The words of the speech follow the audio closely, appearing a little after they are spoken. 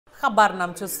Habar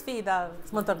n-am ce o să fie, dar să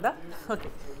mă întorc, da? Ok.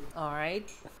 Alright.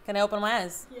 Can I open my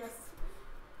eyes? Yes.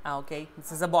 Ah, okay. This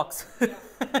is a box. Yeah.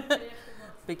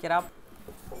 Pick it up.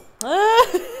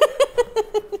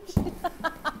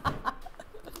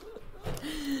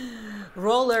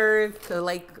 Roller,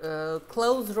 like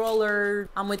clothes roller.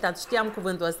 Am uitat, știam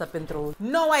cuvântul ăsta pentru...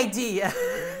 No idea!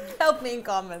 Help me in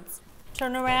comments.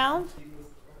 Turn around.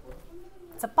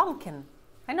 It's a pumpkin.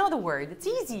 I know the word. It's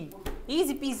easy.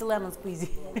 Easy peasy lemon squeezy.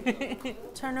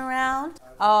 Turn around.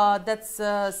 That's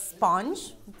a sponge.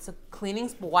 It's a cleaning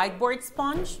whiteboard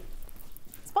sponge.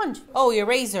 Sponge. Oh,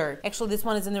 eraser. Actually, this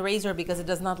one is an eraser because it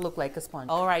does not look like a sponge.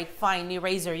 All right, fine.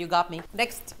 Eraser, you got me.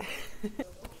 Next.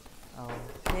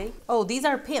 Okay. Oh, these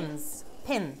are pins.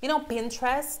 Pin. You know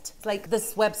Pinterest? It's like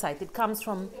this website. It comes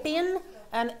from pin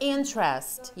and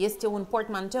interest. Este un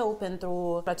portmanteau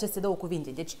pentru aceste două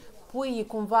cuvinte. Deci pui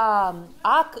cumva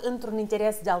ac într-un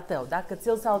interes de-al tău, da? Că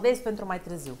ți-l salvezi pentru mai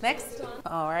târziu. Next.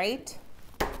 All right.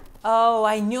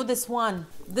 Oh, I knew this one.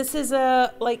 This is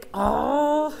a like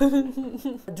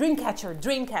dream catcher.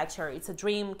 Dream catcher. It's a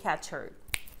dream catcher.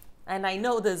 And I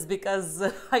know this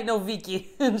because I know Vicky.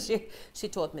 she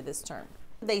taught me this term.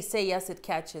 They say yes, it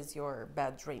catches your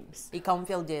bad dreams. E ca un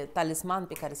fel de talisman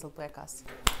pe care să-l pui acasă.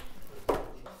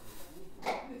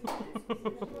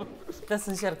 Da, să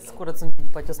încerc să curăț un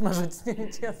pic, poate o să mă ajut să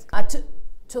nincesc.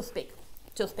 Toothpick.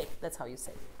 Toothpick, that's how you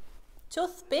say.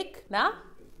 Toothpick, da?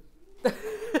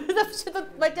 Dar și tot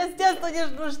mai testul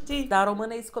nici nu știi. Dar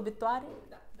română e scobitoare?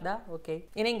 Da? Ok.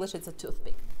 In English it's a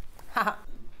toothpick. Haha.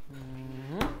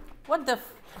 What the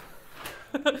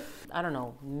I don't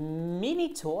know.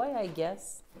 Mini toy, I guess.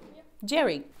 Yeah.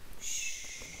 Jerry.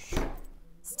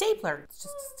 Stapler. It's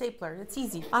just a stapler. It's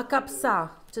easy. A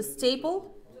capsa. To staple?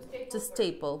 To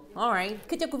staple. All right.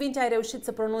 Câte cuvinte ai reușit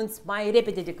să pronunți mai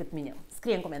repede decât mine?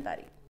 Scrie în comentarii.